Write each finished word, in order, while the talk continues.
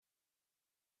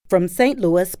from St.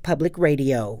 Louis Public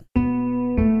Radio.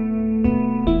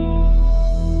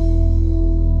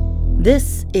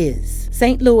 This is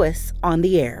St. Louis on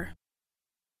the Air.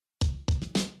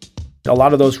 A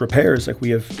lot of those repairs,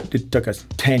 it took us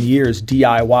 10 years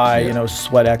DIY,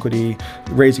 sweat equity,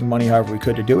 raising money however we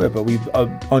could to do it, but we've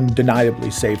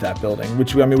undeniably saved that building,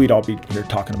 which, we'd all be here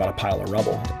talking about a pile of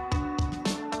rubble.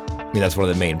 That's one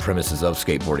of the main premises of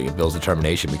skateboarding. It builds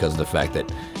determination because of the fact that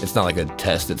it's not like a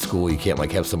test at school. You can't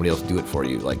have somebody else do it for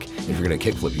you. If you're going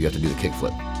to kickflip, you have to do the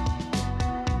kickflip.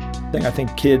 I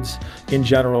think kids in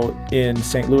general in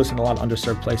St. Louis and a lot of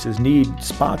underserved places need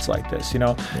spots like this,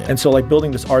 Yeah. And so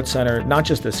building this art center, not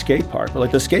just the skate park,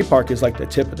 but the skate park is the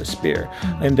tip of the spear.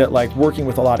 Mm-hmm. And that working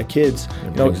with a lot of kids,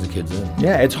 it brings the kids in.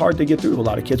 Yeah, it's hard to get through to a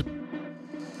lot of kids.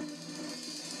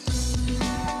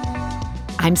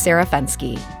 I'm Sarah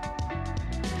Fenske.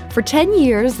 For 10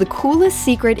 years, the coolest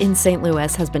secret in St.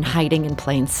 Louis has been hiding in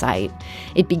plain sight.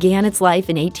 It began its life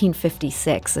in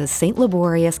 1856 as St.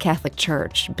 Laborious Catholic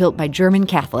Church, built by German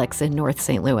Catholics in North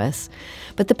St. Louis.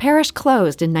 But the parish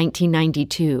closed in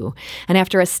 1992, and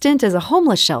after a stint as a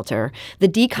homeless shelter, the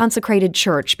deconsecrated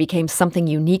church became something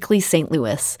uniquely St.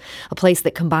 Louis, a place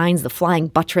that combines the flying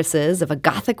buttresses of a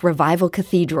Gothic revival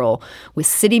cathedral with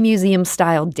city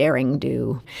museum-style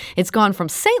daring-do. It's gone from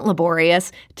St.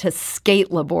 Laborious to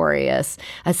Skate Laborious,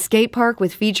 a skate park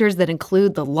with features that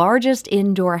include the largest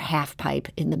indoor halfpipe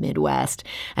in the Midwest,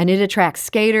 and it attracts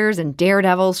skaters and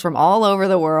daredevils from all over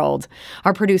the world.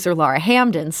 Our producer Laura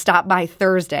Hamden stopped by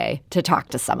Thursday to talk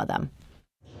to some of them.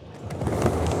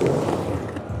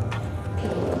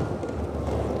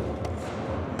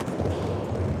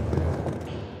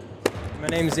 My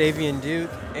name is Avian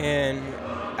Duke, and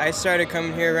I started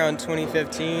coming here around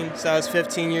 2015, so I was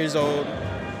 15 years old.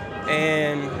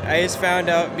 And I just found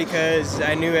out because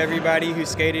I knew everybody who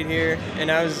skated here,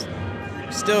 and I was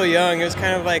still young. It was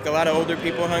kind of a lot of older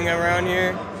people hung around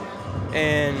here,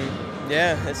 and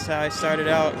yeah, that's how I started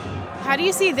out. How do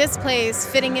you see this place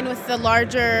fitting in with the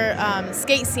larger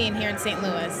skate scene here in St.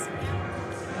 Louis?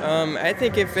 I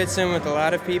think it fits in with a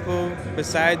lot of people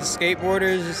besides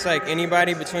skateboarders, just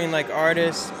anybody between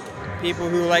artists, people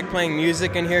who like playing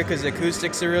music in here because the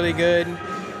acoustics are really good.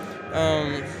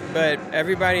 But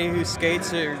everybody who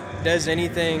skates or does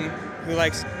anything who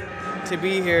likes to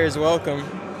be here is welcome.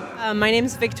 My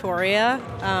name's Victoria.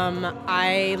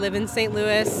 I live in St.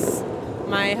 Louis.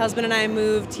 My husband and I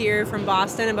moved here from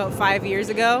Boston about 5 years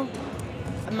ago.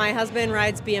 My husband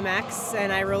rides BMX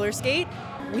and I roller skate.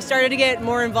 We started to get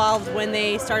more involved when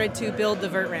they started to build the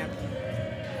vert ramp.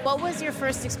 What was your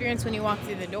first experience when you walked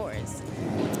through the doors?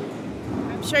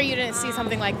 I'm sure you didn't see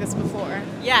something like this before.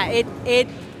 Yeah,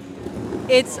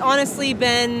 it's honestly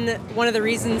been one of the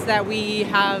reasons that we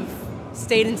have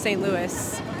stayed in St.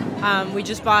 Louis. We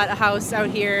just bought a house out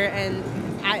here, and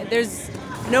there's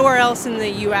nowhere else in the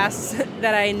U.S.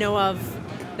 that I know of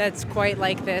that's quite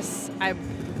like this.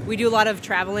 We do a lot of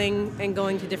traveling and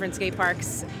going to different skate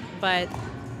parks, but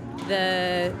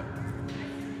there's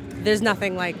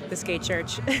nothing like the skate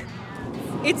church.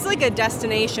 It's like a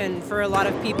destination for a lot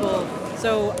of people.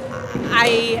 So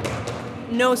I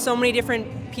know so many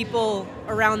different people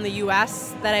around the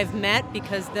U.S. that I've met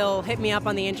because they'll hit me up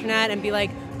on the internet and be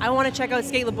like, I want to check out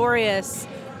Skate Laborious.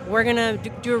 We're going to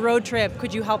do a road trip.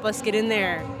 Could you help us get in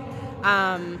there?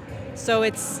 So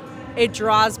it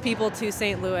draws people to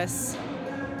St. Louis.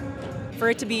 For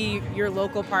it to be your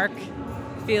local park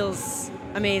feels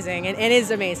amazing and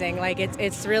is amazing.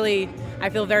 It's really, I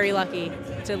feel very lucky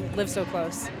to live so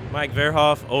close. Mike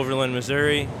Verhoff, Overland,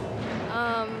 Missouri.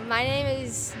 My name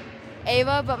is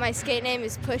Ava, but my skate name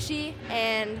is Pushy,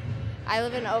 and I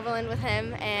live in Overland with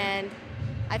him, and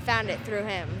I found it through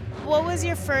him. What was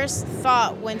your first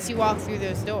thought once you walked through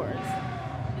those doors?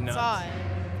 Saw it.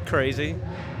 Crazy,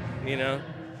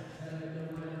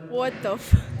 What the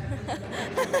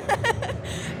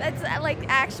That's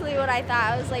actually what I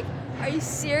thought. I was like, are you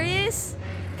serious?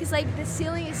 Because the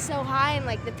ceiling is so high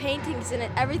and the paintings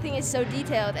and everything is so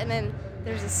detailed, and then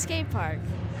there's a skate park.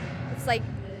 It's like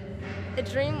a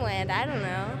dreamland. I don't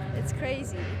know. It's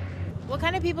crazy. What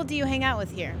kind of people do you hang out with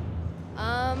here?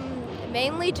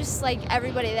 Mainly just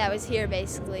everybody that was here,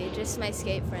 basically, just my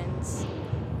skate friends.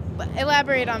 But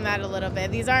elaborate on that a little bit.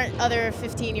 These aren't other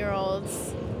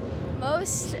 15-year-olds.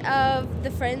 Most of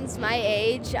the friends my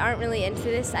age aren't really into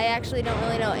this. I actually don't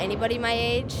really know anybody my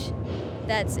age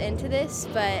that's into this,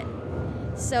 but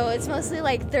so it's mostly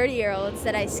 30-year-olds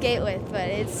that I skate with, but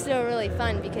it's still really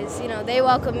fun because, they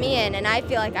welcome me in and I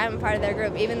feel like I'm a part of their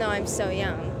group even though I'm so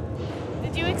young.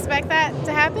 Did you expect that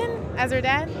to happen as her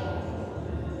dad?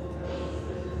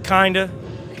 Kinda,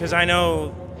 because I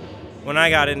know when I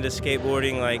got into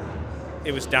skateboarding,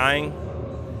 it was dying,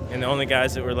 and the only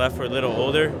guys that were left were a little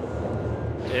older.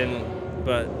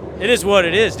 But it is what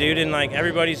it is, dude. And like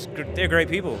they're great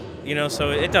people, you know.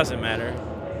 So it doesn't matter.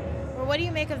 Well, what do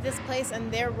you make of this place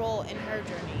and their role in her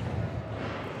journey?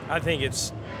 I think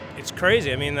it's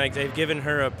crazy. I mean, like they've given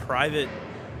her a private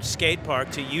skate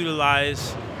park to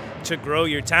utilize to grow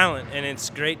your talent, and it's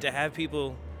great to have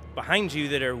people behind you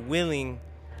that are willing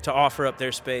to offer up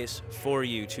their space for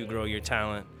you to grow your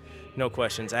talent, no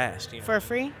questions asked. You know? For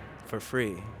free? For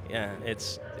free, yeah.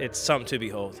 It's something to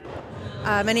behold.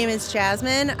 My name is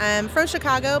Jasmine. I'm from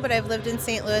Chicago, but I've lived in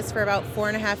St. Louis for about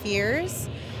 4.5 years.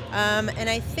 And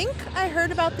I think I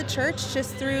heard about the church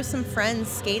just through some friends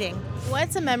skating.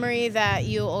 What's a memory that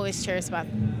you always cherish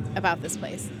about this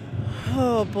place?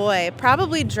 Oh boy,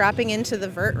 probably dropping into the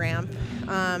vert ramp.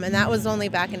 And that was only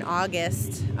back in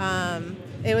August.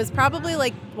 It was probably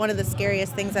like one of the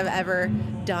scariest things I've ever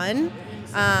done.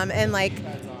 And like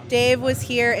Dave was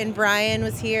here and Brian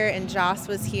was here and Joss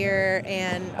was here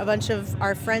and a bunch of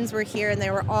our friends were here, and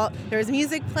there was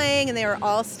music playing and they were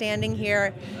all standing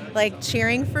here like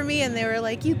cheering for me, and they were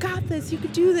like, "You got this, you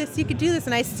could do this, you could do this."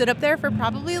 And I stood up there for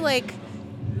probably like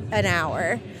an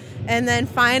hour. And then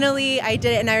finally I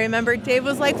did it, and I remember Dave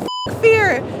was like, "F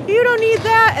fear, you don't need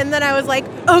that." And then I was like,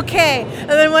 "Okay." And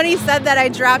then when he said that, I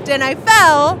dropped in, I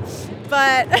fell,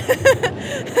 but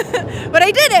but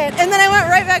I did it. And then I went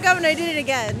right back up and I did it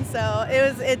again. So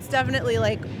it's definitely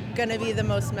like gonna be the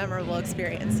most memorable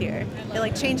experience here. It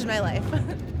like changed my life.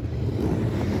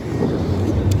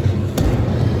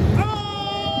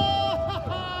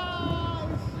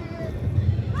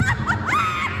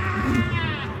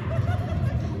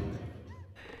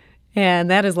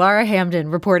 And that is Laura Hamden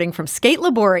reporting from Skate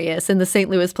Laborious in the St.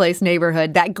 Louis Place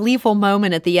neighborhood. That gleeful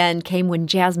moment at the end came when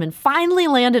Jasmine finally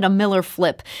landed a Miller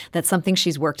flip. That's something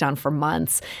she's worked on for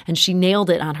months, and she nailed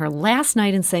it on her last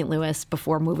night in St. Louis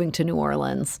before moving to New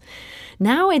Orleans.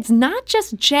 Now it's not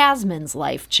just Jasmine's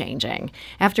life changing.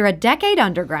 After a decade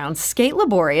underground, Skate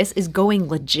Laborious is going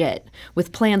legit,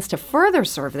 with plans to further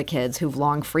serve the kids who've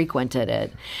long frequented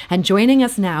it. And joining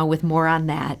us now with more on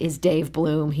that is Dave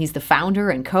Bloom. He's the founder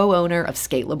and co-owner of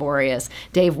Skate Laborious.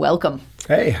 Dave, welcome.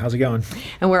 Hey, how's it going?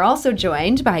 And we're also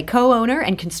joined by co-owner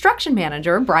and construction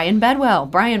manager Brian Bedwell.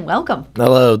 Brian, welcome.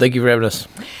 Hello, thank you for having us.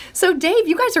 So Dave,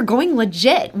 you guys are going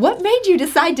legit. What made you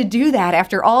decide to do that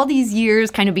after all these years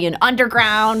kind of being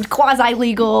underground,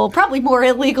 quasi-legal, probably more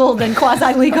illegal than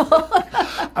quasi-legal?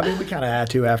 I mean, we kind of had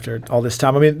to after all this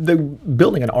time. I mean,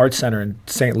 building an art center in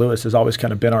St. Louis has always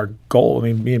kind of been our goal. I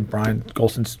mean, me and Brian, goal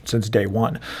since day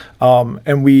one.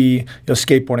 And we,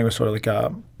 skateboarding was sort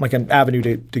of like an avenue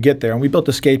to get there. And we built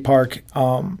the skate park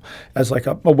as like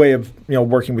a way of,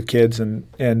 working with kids.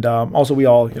 And also we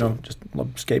all, just love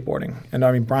skateboarding. And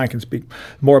I mean, Brian can speak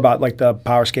more about like the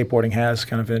power skateboarding has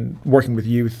kind of in working with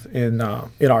youth in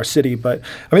our city. But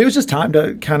I mean, it was just time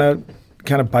to kind of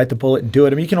bite the bullet and do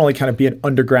it. I mean, you can only kind of be an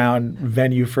underground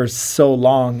venue for so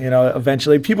long.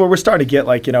 Eventually people were starting to get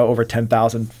like, over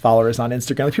 10,000 followers on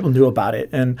Instagram. Like, people knew about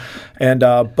it.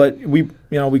 But we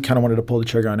kind of wanted to pull the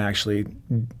trigger on actually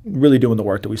really doing the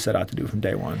work that we set out to do from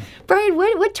day one. Brian,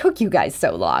 what took you guys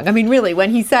so long? I mean, really, when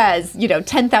he says,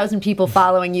 10,000 people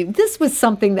following you, this was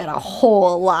something that a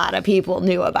whole lot of people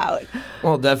knew about.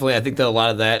 Well, definitely. I think that a lot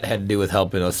of that had to do with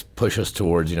helping us push us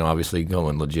towards, obviously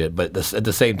going legit. But at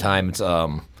the same time, it's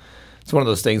one of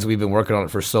those things. We've been working on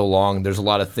it for so long. There's a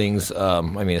lot of things,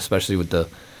 especially with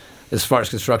as far as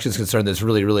construction is concerned, that's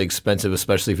really, really expensive,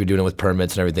 especially if you're doing it with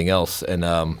permits and everything else. And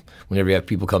whenever you have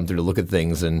people come through to look at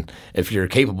things, and if you're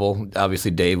capable,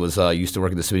 obviously Dave was used to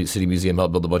work at the City Museum,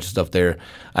 helped build a bunch of stuff there.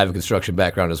 I have a construction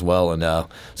background as well, and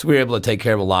so we were able to take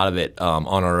care of a lot of it on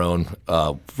our own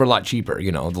for a lot cheaper.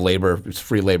 The labor, it's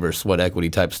free labor, sweat equity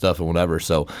type stuff and whatever.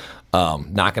 So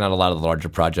knocking out a lot of the larger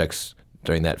projects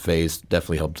during that phase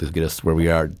definitely helped to get us where we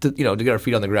are, to get our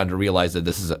feet on the ground, to realize that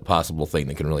this is a possible thing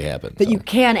that can really happen. That you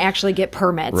can actually get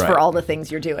permits for all the things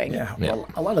you're doing. Yeah. Well,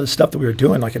 a lot of the stuff that we were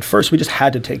doing, like at first we just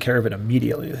had to take care of it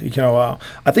immediately.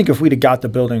 I think if we'd have got the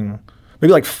building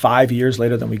maybe like 5 years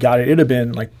later than we got it, it'd have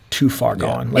been like too far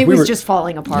gone. Like it was just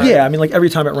falling apart. Yeah, I mean, like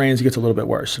every time it rains, it gets a little bit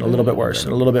worse and a little bit worse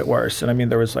and a little bit worse. And I mean,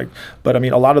 there was a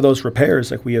lot of those repairs,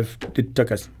 like it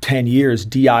took us 10 years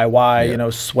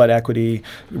DIY, sweat equity,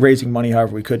 raising money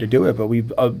however we could to do it. But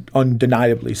we've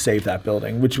undeniably saved that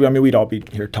building, which we'd all be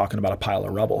here talking about a pile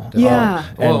of rubble. Yeah.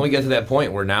 And we get to that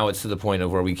point where now it's to the point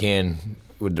of where we can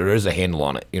there is a handle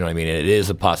on it. You know what I mean? And it is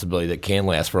a possibility that can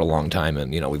last for a long time.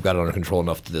 And, we've got it under control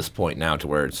enough to this point now to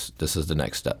where this is the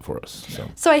next step for us.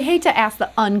 So I hate to ask the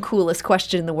uncoolest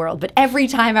question in the world, but every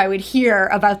time I would hear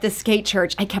about this skate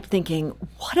church, I kept thinking,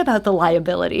 what about the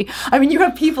liability? I mean, you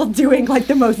have people doing like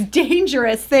the most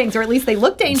dangerous things, or at least they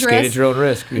look dangerous. Skate at your own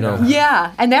risk,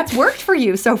 Yeah, and that's worked for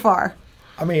you so far.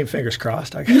 I mean, fingers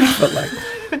crossed, I guess.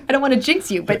 But I don't want to jinx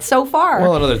you, but so far.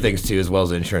 Well, and other things too, as well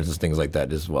as insurance and things like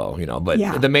that as well,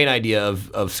 But the main idea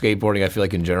of skateboarding, I feel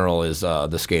like in general, is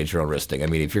the skate at your own risk thing. I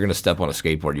mean, if you're going to step on a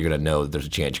skateboard, you're going to know that there's a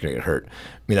chance you're going to get hurt.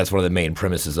 I mean, that's one of the main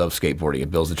premises of skateboarding.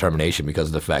 It builds determination because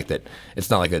of the fact that it's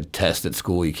not like a test at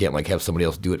school. You can't have somebody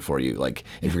else do it for you. Like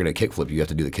if you're going to kickflip, you have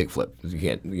to do the kickflip. You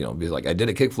can't, be like, I did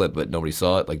a kickflip, but nobody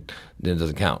saw it. Like, then it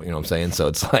doesn't count. You know what I'm saying? So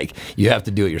it's like you have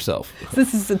to do it yourself. So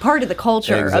this is part of the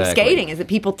culture of skating, is that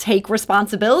people take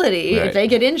responsibility. Right. If they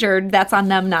get injured, that's on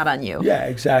them, not on you. Yeah,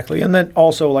 exactly. And then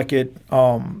also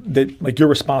that you're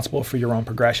responsible for your own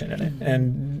progression in it,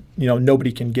 and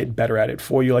nobody can get better at it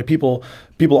for you. Like people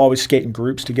always skate in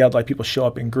groups together. Like people show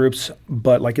up in groups,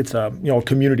 but like it's a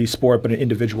community sport, but an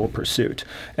individual pursuit.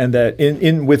 And that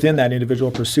within that individual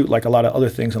pursuit, like a lot of other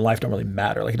things in life don't really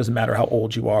matter. Like it doesn't matter how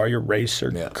old you are, your race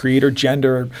or creed or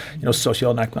gender,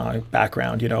 socioeconomic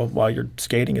background. While you're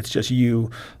skating, it's just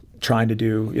you trying to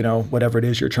do, whatever it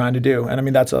is you're trying to do. And I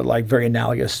mean, that's very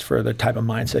analogous for the type of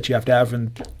mindset you have to have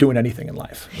in doing anything in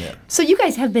life. Yeah. So you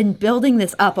guys have been building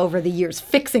this up over the years,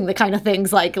 fixing the kind of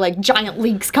things like giant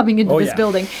leaks coming into this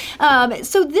building.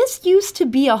 So this used to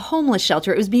be a homeless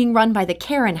shelter. It was being run by the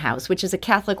Karen House, which is a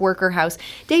Catholic worker house.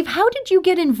 Dave, how did you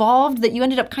get involved that you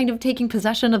ended up kind of taking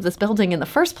possession of this building in the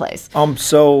first place?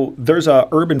 So there's a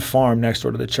urban farm next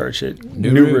door to the church at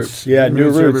New Roots. Yeah,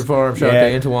 New Roots. Urban farm. Shout out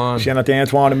to Antoine. Shout out to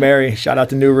Antoine and Mary. Shout out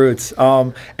to New Roots.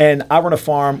 And I run a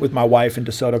farm with my wife in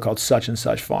DeSoto called Such and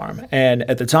Such Farm. And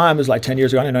at the time, it was like 10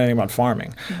 years ago, I didn't know anything about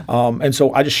farming. And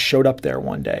so I just showed up there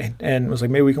one day and was like,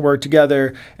 maybe we can work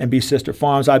together and be sister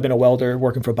farms. I've been a welder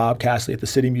working for Bob Castley at the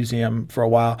City Museum for a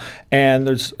while. And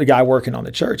there's a guy working on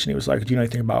the church. And he was like, do you know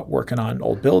anything about working on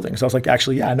old buildings? I was like,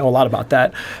 actually, yeah, I know a lot about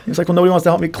that. He was like, well, nobody wants to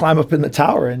help me climb up in the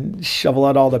tower and shovel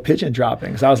out all the pigeon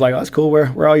droppings. I was like, oh, that's cool. Where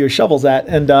are all your shovels at?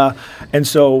 And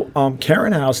so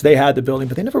Karen House, they had the building,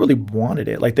 but they never really wanted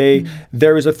it. Like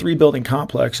there was a 3-building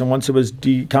complex, and once it was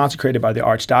consecrated by the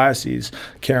Archdiocese,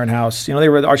 the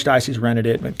Archdiocese rented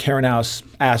it, but Karen House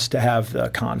asked to have the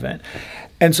convent.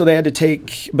 And so they had to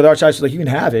take, but the Archdiocese was like, you can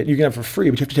have it for free,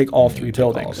 but you have to take all 3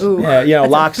 buildings.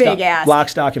 Lock,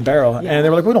 stock, and barrel. Yeah. And they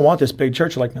were like, we don't want this big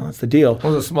church. We're like, no, that's the deal.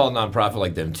 Well, it's a small nonprofit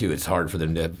like them too. It's hard for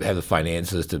them to have the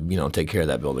finances to, take care of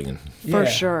that building. For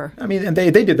sure. I mean, and they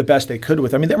did the best they could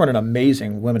with. I mean, they run an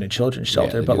amazing women and children's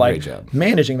shelter, but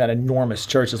managing that enormous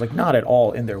church is not at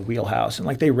all in their wheelhouse. And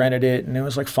they rented it, and it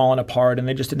was falling apart, and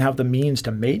they just didn't have the means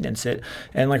to maintenance it.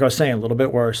 And like I was saying, a little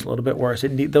bit worse.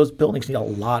 Those buildings need a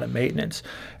lot of maintenance.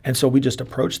 And so we just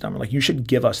approached them. We're like, you should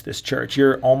give us this church.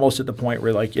 You're almost at the point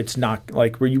where it's not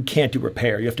where you can't do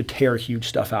repair. You have to tear huge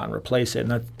stuff out and replace it.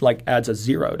 And that adds a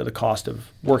zero to the cost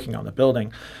of working on the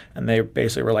building. And they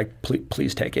basically were like,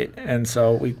 please take it. And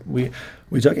so we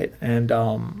took it and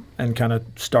kind of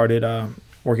started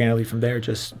organically from there.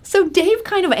 So Dave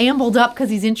kind of ambled up because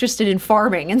he's interested in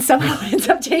farming and somehow ends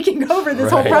up taking over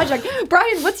this whole project.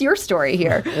 Brian, what's your story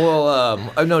here? Well,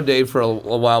 I've known Dave for a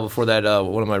while before that.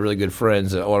 One of my really good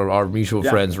friends, our mutual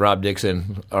friends, Rob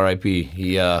Dixon, R.I.P.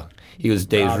 He was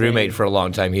Dave's roommate for a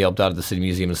long time. He helped out at the City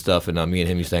Museum and stuff, and me and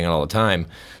him used to hang out all the time.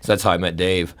 So that's how I met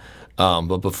Dave.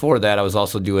 But before that, I was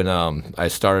also doing, I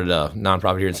started a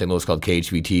nonprofit here in St. Louis called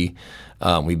KHVT. We're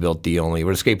a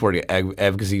skateboarding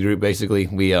advocacy group, basically.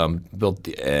 We built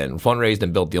and fundraised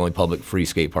and built the only public free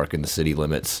skate park in the city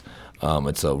limits.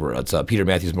 It's Peter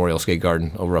Matthews Memorial Skate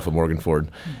Garden over off of Morgan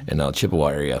Ford in Chippewa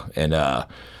area. And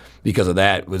because of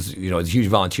that, it's a huge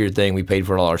volunteer thing. We paid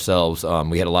for it all ourselves.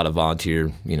 We had a lot of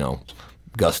volunteer,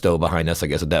 gusto behind us, I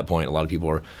guess, at that point. A lot of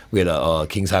people we had a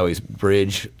Kings Highway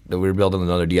Bridge that we were building,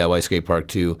 another DIY skate park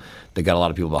too, that got a lot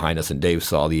of people behind us. And Dave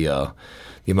saw the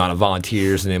amount of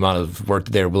volunteers and the amount of work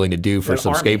that they were willing to do for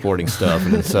some skateboarding stuff.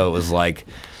 And so it was like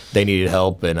they needed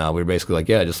help. And we were basically like,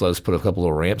 yeah, just let us put a couple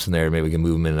little ramps in there. Maybe we can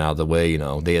move them in and out of the way.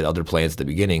 They had other plans at the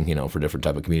beginning, for different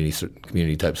type of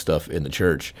community type stuff in the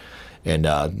church. And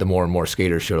the more and more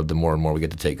skaters showed up, the more and more we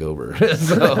get to take over.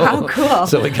 How cool.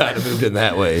 So we kind of moved in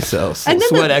that way. So And then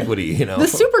sweat equity, The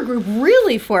supergroup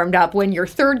really formed up when your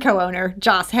third co-owner,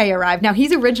 Joss Hay, arrived. Now,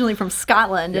 he's originally from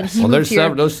Scotland, and he Well, moved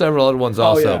here. there's several other ones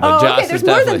also. yeah. But Joss okay, there's is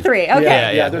more than definitely- 3.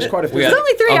 Okay. Yeah, there's quite a few. We There's got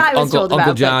only 3 I was told about,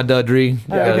 Uncle but- John Dudry.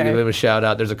 Gotta okay. give him a shout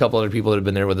out. There's a couple other people that have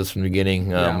been there with us from the beginning.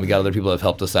 We got other people that have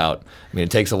helped us out. I mean,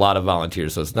 it takes a lot of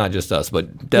volunteers, so it's not just us,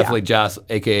 but definitely Joss,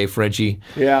 aka Frenchie.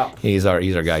 Yeah. He's our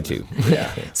guy too.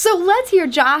 So let's hear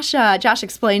Josh. Josh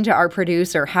explained to our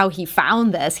producer how he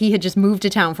found this. He had just moved to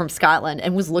town from Scotland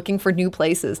and was looking for new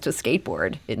places to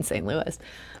skateboard in St. Louis.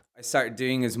 I started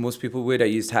doing as most people would. I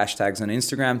used hashtags on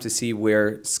Instagram to see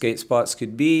where skate spots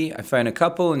could be. I found a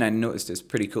couple and I noticed this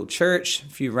pretty cool church, a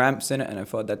few ramps in it, and I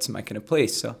thought that's my kind of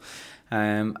place. So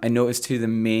I noticed who the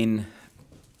main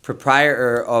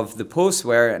proprietor of the post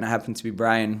were, and it happened to be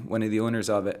Brian, one of the owners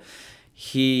of it.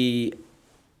 He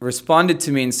responded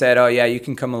to me and said, oh yeah, you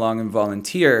can come along and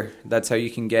volunteer. That's how you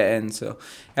can get in. So it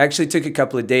actually took a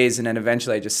couple of days, and then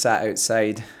eventually I just sat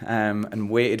outside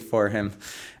and waited for him.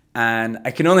 And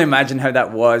I can only imagine how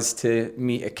that was to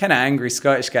meet a kind of angry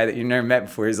Scottish guy that you've never met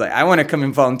before. He's like, I want to come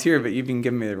and volunteer, but you've been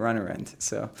giving me the runaround.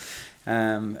 So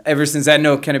ever since then,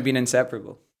 no, kind of been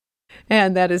inseparable.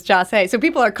 And that is Joss Hay. So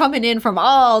people are coming in from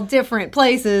all different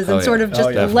places and sort of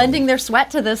just lending their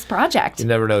sweat to this project. You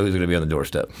never know who's going to be on the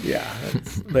doorstep. Yeah,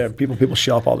 people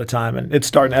show up all the time, and it's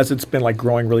starting as it's been like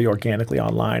growing really organically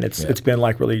online. It's been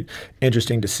like really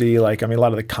interesting to see. Like, I mean, a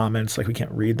lot of the comments, like we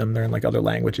can't read them; they're in like other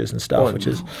languages and stuff.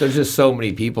 There's just so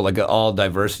many people, like all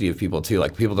diversity of people too.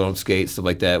 Like people that don't skate, stuff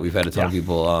like that. We've had a ton of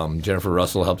people. Jennifer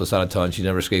Russell helped us out a ton. She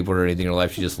never skateboarded or anything in her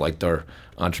life. She just liked our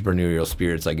entrepreneurial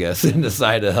spirits, I guess, and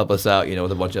decided to help us out,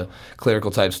 with a bunch of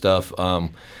clerical type stuff.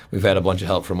 We've had a bunch of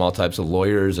help from all types of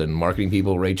lawyers and marketing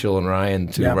people, Rachel and Ryan,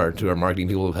 two of our marketing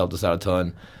people who've helped us out a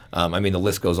ton. I mean, the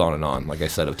list goes on and on. Like I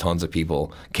said, of tons of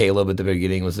people. Caleb at the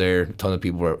beginning was there. A ton of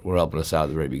people were helping us out at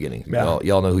the very beginning. Yeah.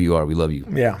 Y'all know who you are. We love you.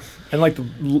 Yeah. And like the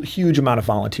huge amount of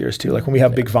volunteers too. Like when we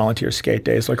have big volunteer skate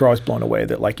days, like we're always blown away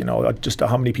that like, just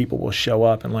how many people will show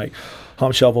up and like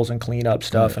hump shovels and clean up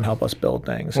stuff and help us build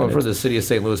things. Well, for the city of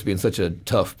St. Louis being such a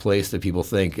tough place that people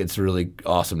think, it's really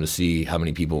awesome to see how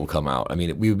many people will come out. I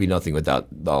mean, we would be nothing without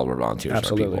all of our volunteers.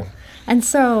 Absolutely. Our people. And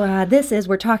so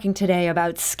we're talking today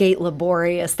about Skate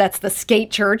Laborious. That's the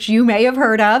skate church you may have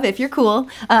heard of, if you're cool,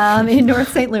 in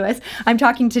North St. Louis. I'm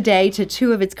talking today to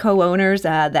 2 of its co-owners.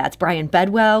 That's Brian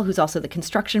Bedwell, who's also the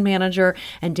construction manager,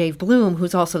 and Dave Bloom,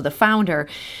 who's also the founder.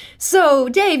 So,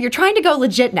 Dave, you're trying to go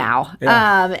legit now.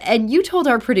 Yeah. And you told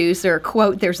our producer,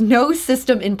 quote, there's no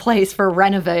system in place for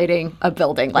renovating a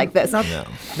building like this.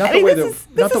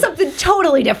 This is something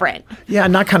totally different. Yeah,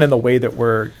 not kind of in the way that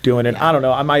we're doing it. I don't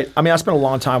know. I spent a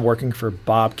long time working for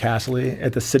Bob Casserly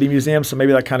at the City Museum, so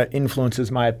maybe that kind of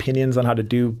influences my opinions on how to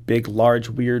do big, large,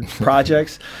 weird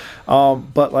projects.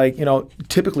 But like,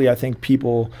 typically I think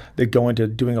people that go into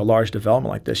doing a large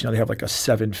development like this, they have like a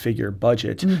 7-figure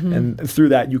budget. Mm-hmm. And through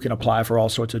that, you can apply for all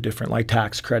sorts of different like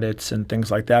tax credits and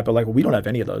things like that. But like, we don't have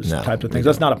any of those types of things.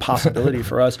 That's not a possibility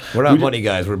for us. We're not money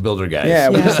guys. We're builder guys. Yeah,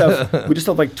 we just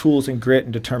have like tools and grit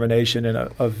and determination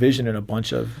and a vision and a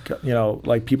bunch of,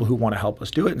 like people who want to help us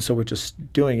do it. And so we're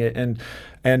just doing it. And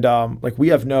like we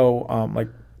have no like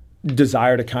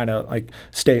desire to kind of like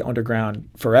stay underground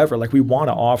forever. Like we want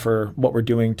to offer what we're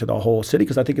doing to the whole city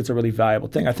because I think it's a really valuable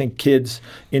thing. I think kids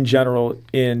in general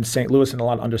in St. Louis and a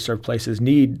lot of underserved places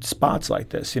need spots like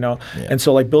this, And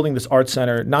so like building this art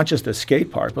center, not just the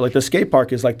skate park, but like the skate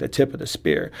park is like the tip of the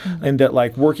spear. Mm-hmm. And that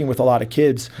like working with a lot of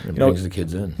kids, it brings the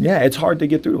kids in. Yeah, it's hard to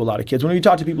get through to a lot of kids. When we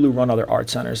talk to people who run other art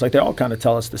centers, like they all kind of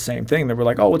tell us the same thing. They were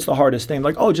like, oh, what's the hardest thing?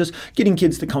 Like, oh, just getting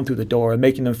kids to come through the door and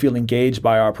making them feel engaged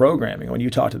by our programming. When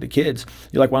you talk to the kids,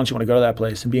 you're like, why don't you want to go to that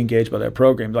place and be engaged by their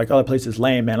program? Like, oh, that place is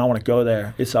lame, man. I want to go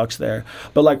there. It sucks there.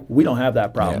 But like, we don't have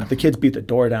that problem. Yeah. The kids beat the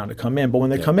door down to come in. But when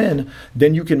they come in,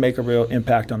 then you can make a real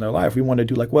impact on their life. We want to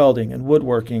do like welding and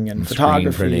woodworking and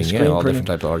photography, screen all printing. Different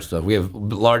types of art stuff. We have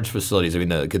large facilities. I mean,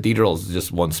 the cathedral is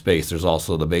just one space. There's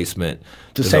also the basement.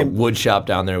 There's a wood shop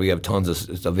down there. We have tons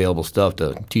of available stuff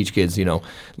to teach kids.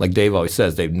 Like Dave always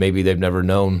says, they've never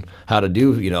known how to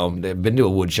do. They've been to a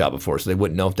wood shop before, so they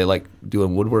wouldn't know if they like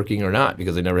doing woodworking or not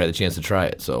because they never had a chance to try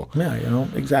it. So yeah,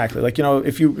 exactly. Like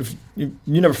if you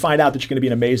never find out that you're going to be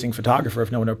an amazing photographer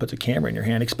if no one ever puts a camera in your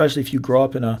hand, especially if you grow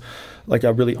up in a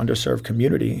really underserved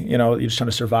community. You're just trying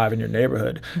to survive in your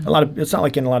neighborhood. Mm-hmm. It's not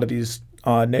like in a lot of these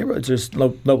neighborhoods there's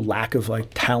no lack of like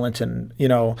talent and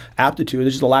aptitude.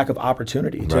 There's just a lack of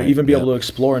opportunity to even be able to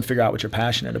explore and figure out what you're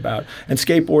passionate about. And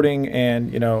skateboarding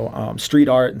and street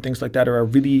art and things like that are a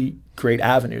really great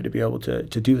avenue to be able to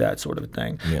do that sort of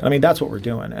thing. I mean, that's what we're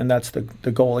doing, and that's the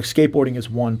goal. Like, skateboarding is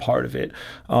one part of it,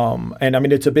 and I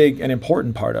mean, it's a big and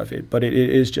important part of it, but it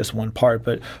is just one part.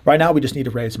 But right now, we just need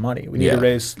to raise money. We need to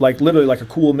raise literally like a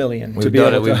cool $1 million. We've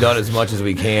done as much as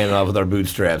we can with our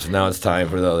bootstraps. Now it's time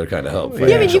for the other kind of help.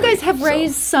 Yeah, I mean, you guys have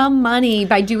raised some money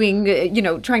by doing,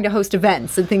 trying to host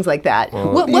events and things like that.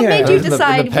 Well, what made you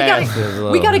decide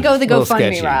we got to go the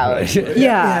GoFundMe route?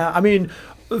 Yeah, I mean,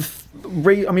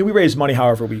 we raised money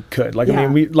however we could. I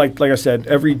mean, we like I said,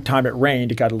 every time it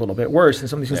rained, it got a little bit worse. And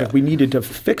some of these things, like, we needed to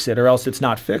fix it, or else it's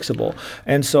not fixable.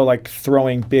 And so, like,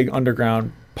 throwing big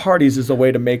underground parties is a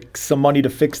way to make some money to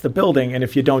fix the building, and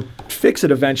if you don't fix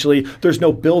it eventually, there's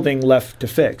no building left to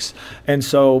fix. And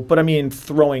so, but I mean,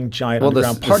 throwing giant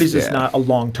underground parties is not a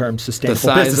long-term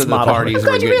sustainable business model. I'm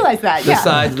glad you realize that. The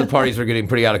size of the parties are getting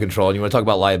pretty out of control, and you want to talk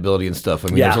about liability and stuff. I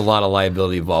mean, there's a lot of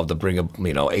liability involved to bring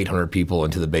 800 people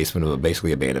into the basement of a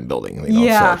basically abandoned building.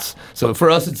 So for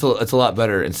us, it's a lot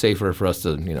better and safer for us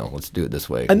to let's do it this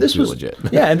way. And this was legit.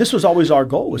 And this was always our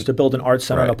goal, was to build an art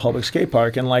center and a public skate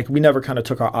park, and we never kind of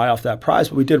took our eye off that prize,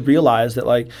 but we did realize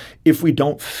that if we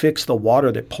don't fix the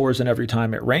water that pours in every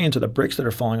time it rains, or the bricks that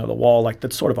are falling on the wall,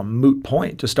 that's sort of a moot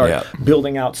point to start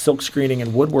building out silk screening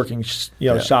and woodworking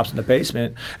shops in the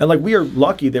basement. And we are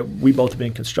lucky that we both have been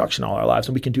in construction all our lives,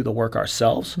 and we can do the work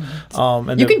ourselves.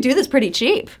 And you can do this pretty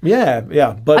cheap. Yeah.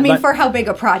 But I mean, for how big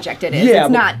a project it is, it's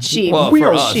not cheap. Well,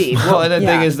 real cheap. Well, and the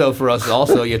thing is, though, for us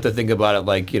also, you have to think about it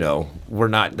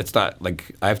it's not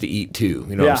I have to eat too,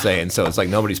 you know what I'm saying? So it's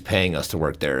nobody's paying us to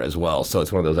work there as well. So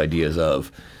it's one of those ideas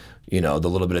of, the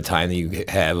little bit of time that you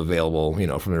have available,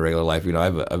 from your regular life. I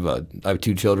have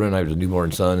 2 children. I have a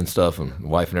newborn son and stuff, and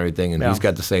wife and everything, and he's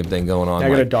got the same thing going on. I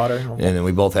got a daughter. And then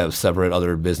we both have separate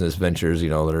other business ventures,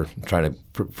 that are trying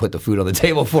to put the food on the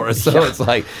table for us. So it's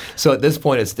so at this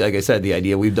point, it's like I said, the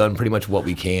idea, we've done pretty much what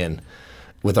we can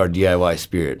with our DIY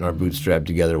spirit and our bootstrap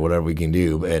together, whatever we can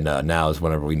do. And now is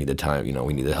whenever we need the time,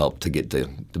 we need the help to get the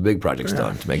big projects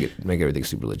done, to make everything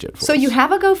super legit for us. So you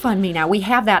have a GoFundMe now. We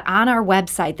have that on our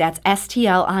website. That's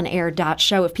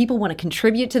stlonair.show. If people want to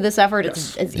contribute to this effort,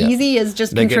 it's as easy as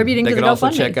just contributing to the GoFundMe. They can also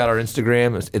check out our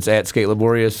Instagram. It's at Skate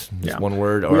Laborious, just one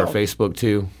word, or our Facebook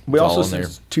too. We also,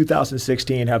 since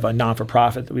 2016, have a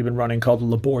non-for-profit that we've been running called the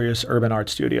Laborious Urban Art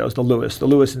Studios, the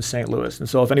Lewis in St. Louis. And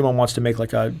so if anyone wants to make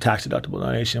a tax-deductible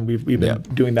donation, we've been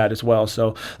doing that as well.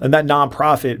 So, and that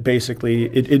nonprofit, basically,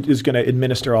 it is going to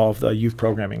administer all of the youth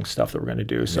programming stuff that we're going to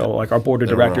do. So our board of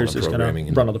directors is going to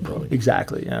run all the programming.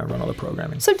 Exactly, run all the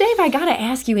programming. So Dave, I got to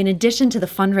ask you, in addition to the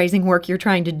fundraising work you're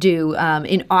trying to do,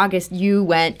 in August you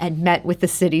went and met with the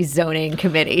city's zoning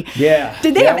committee. Yeah.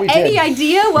 Did they have any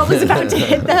idea what was about to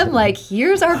hit them?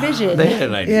 Here's our vision. They had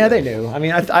an idea. Yeah, they knew. I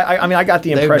mean, I got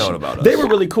the impression. They've known about us. They were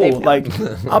really cool.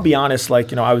 I'll be honest,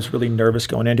 I was really nervous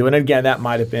going into it. And again, that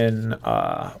might have been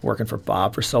working for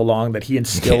Bob for so long that he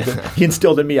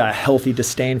instilled in me a healthy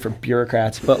disdain for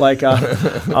bureaucrats. But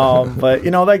that's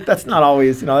not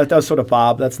always, that was sort of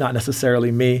Bob. That's not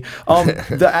necessarily me.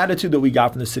 The attitude that we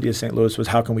got from the city of St. Louis was,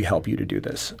 how can we help you to do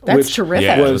this? That's terrific.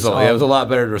 Yeah, it was a lot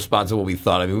better response than what we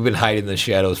thought. I mean, we've been hiding in the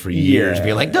shadows for years,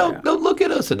 being like, don't look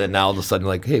at us. And then now all of a sudden,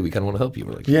 hey, we kind of want to help you.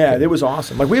 We're like, it was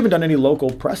awesome. We haven't done any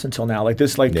local press until now.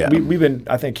 We've been,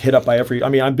 I think, hit up by every,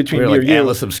 I'm between me and you.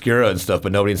 Atlas Obscura and stuff,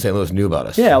 but nobody in St. Louis knew about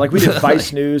us. Yeah, we did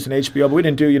Vice News and HBO, but we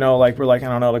didn't do, we're I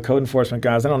don't know, the code enforcement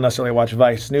guys, they don't necessarily watch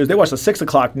Vice News. They watch the 6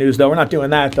 o'clock news, though. We're not doing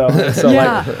that, though. So,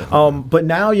 but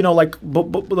now,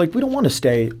 but we don't want to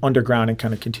stay underground and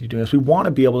kind of continue doing this. We want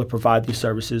to be able to provide these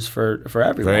services for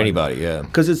everyone. For anybody, yeah.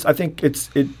 Because I think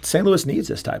St. Louis needs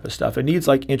this type of stuff. It needs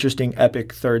interesting,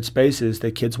 epic third spaces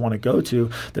that kids want to go to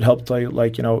that help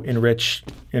enrich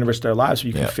their lives, so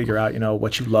you can figure out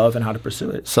what you love and how to pursue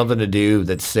it. Something to do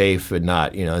that's safe and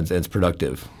not it's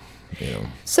productive.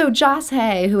 So Joss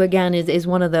Hay, who again is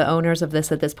one of the owners of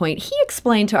this at this point, he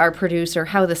explained to our producer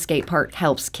how the skate park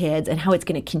helps kids and how it's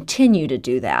going to continue to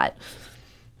do that.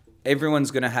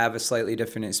 Everyone's going to have a slightly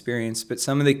different experience, but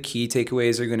some of the key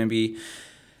takeaways are going to be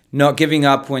not giving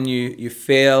up when you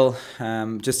fail,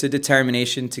 just a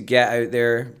determination to get out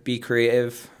there, be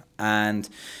creative, and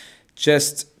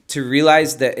just to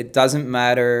realize that it doesn't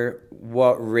matter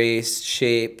what race,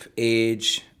 shape,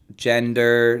 age,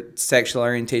 gender, sexual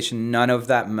orientation, none of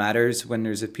that matters when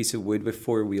there's a piece of wood with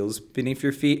 4 wheels beneath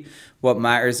your feet. What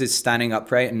matters is standing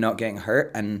upright and not getting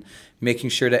hurt and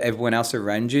making sure that everyone else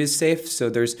around you is safe. So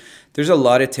there's a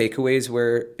lot of takeaways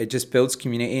where it just builds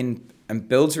community and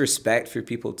builds respect for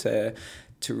people to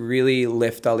really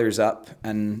lift others up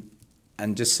and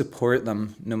just support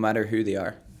them no matter who they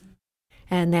are.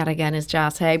 And that, again, is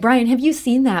Joss Hay. Brian, have you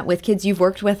seen that with kids you've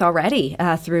worked with already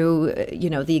through,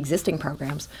 the existing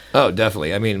programs? Oh,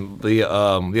 definitely. I mean, the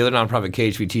other nonprofit,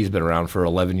 KHVT, has been around for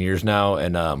 11 years now.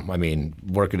 And,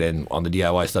 working on the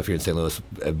DIY stuff here in St. Louis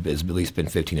has at least been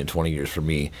 15 and 20 years for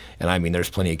me. And, there's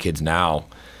plenty of kids now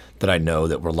that I know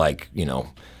that were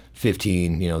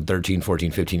 13,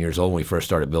 14, 15 years old when we first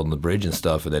started building the bridge and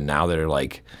stuff. And then now they're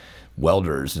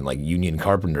welders and union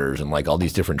carpenters and all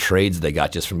these different trades they got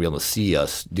just from being able to see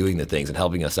us doing the things and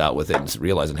helping us out with it and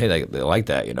realizing, hey, they like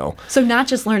that, So not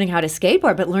just learning how to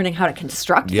skateboard, but learning how to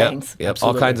construct things. Yep,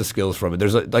 all kinds of skills from it.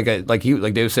 There's like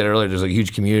Dave said earlier, there's a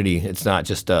huge community. It's not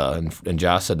just and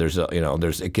Josh said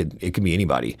it could be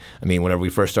anybody. Whenever we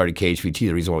first started KHVT,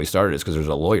 the reason why we started is because there's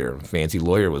a lawyer, fancy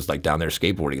lawyer was down there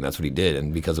skateboarding, and that's what he did.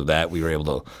 And because of that, we were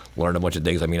able to learn a bunch of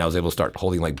things. I was able to start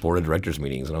holding board of directors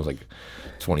meetings, and I was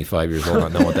 25 years old,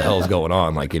 not knowing what the hell is going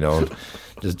on,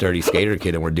 just dirty skater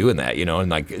kid, and we're doing that,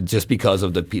 and just because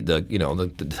of the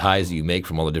ties you make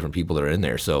from all the different people that are in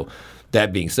there. So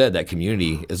that being said, that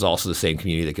community is also the same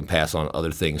community that can pass on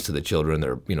other things to the children that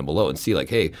are below and see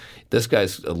hey, this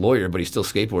guy's a lawyer, but he still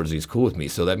skateboards and he's cool with me.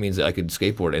 So that means that I could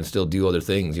skateboard and still do other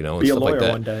things, and be stuff a lawyer like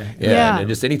that. One day. Yeah, and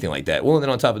just anything like that. Well, and then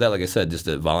on top of that, like I said, just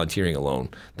the volunteering alone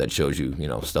that shows you,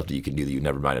 stuff that you can do that you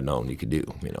never might have known you could do.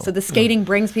 So the skating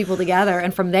brings people together,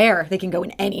 and from there they can go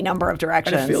in any number of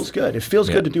directions. And it feels good. It feels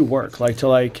good to do work,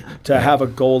 to have a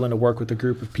goal and to work with a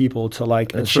group of people to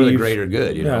it's achieve for the greater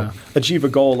good, achieve a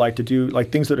goal, to do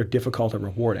things that are difficult and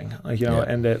rewarding,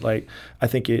 and that I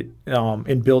think it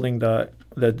in building the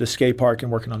skate park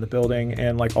and working on the building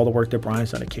and all the work that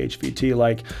Brian's done at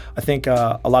KHVT, I think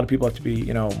a lot of people have to be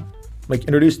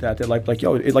introduced to that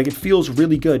it feels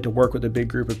really good to work with a big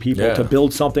group of people to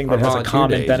build something that has a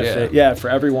common benefit for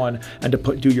everyone, and to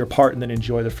do your part and then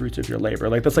enjoy the fruits of your labor.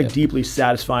 That's deeply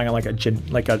satisfying on a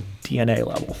DNA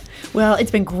level. Well,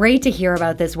 it's been great to hear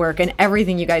about this work and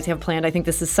everything you guys have planned. I think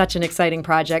this is such an exciting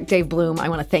project. Dave Bloom, I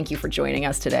want to thank you for joining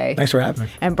us today. Thanks for having me.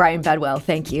 And Brian Bedwell,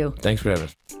 thank you. Thanks for having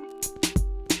us.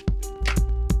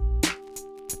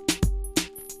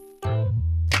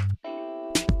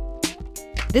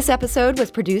 This episode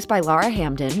was produced by Laura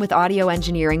Hamden with audio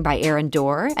engineering by Aaron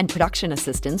Dorr and production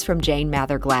assistance from Jane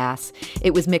Mather-Glass.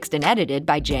 It was mixed and edited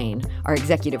by Jane. Our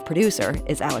executive producer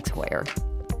is Alex Hoyer.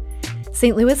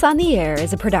 St. Louis on the Air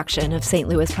is a production of St.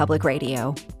 Louis Public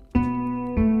Radio.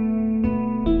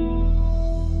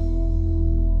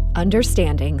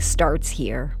 Understanding starts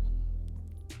here.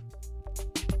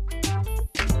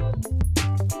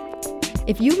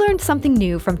 If you learned something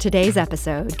new from today's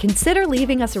episode, consider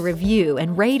leaving us a review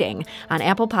and rating on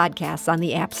Apple Podcasts on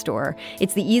the App Store.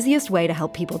 It's the easiest way to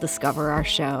help people discover our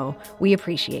show. We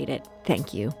appreciate it.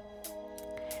 Thank you.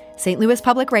 St. Louis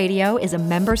Public Radio is a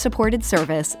member-supported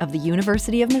service of the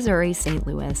University of Missouri, St.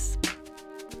 Louis.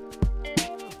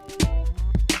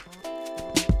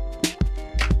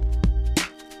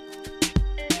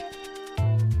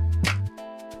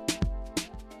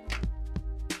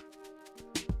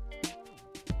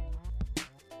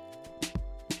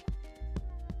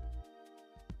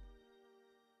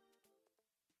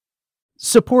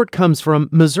 Support comes from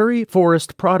Missouri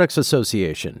Forest Products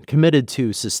Association, committed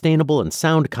to sustainable and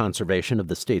sound conservation of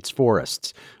the state's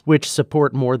forests, which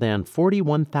support more than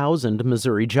 41,000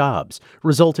 Missouri jobs,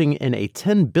 resulting in a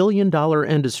 $10 billion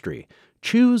industry.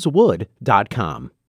 ChooseWood.com.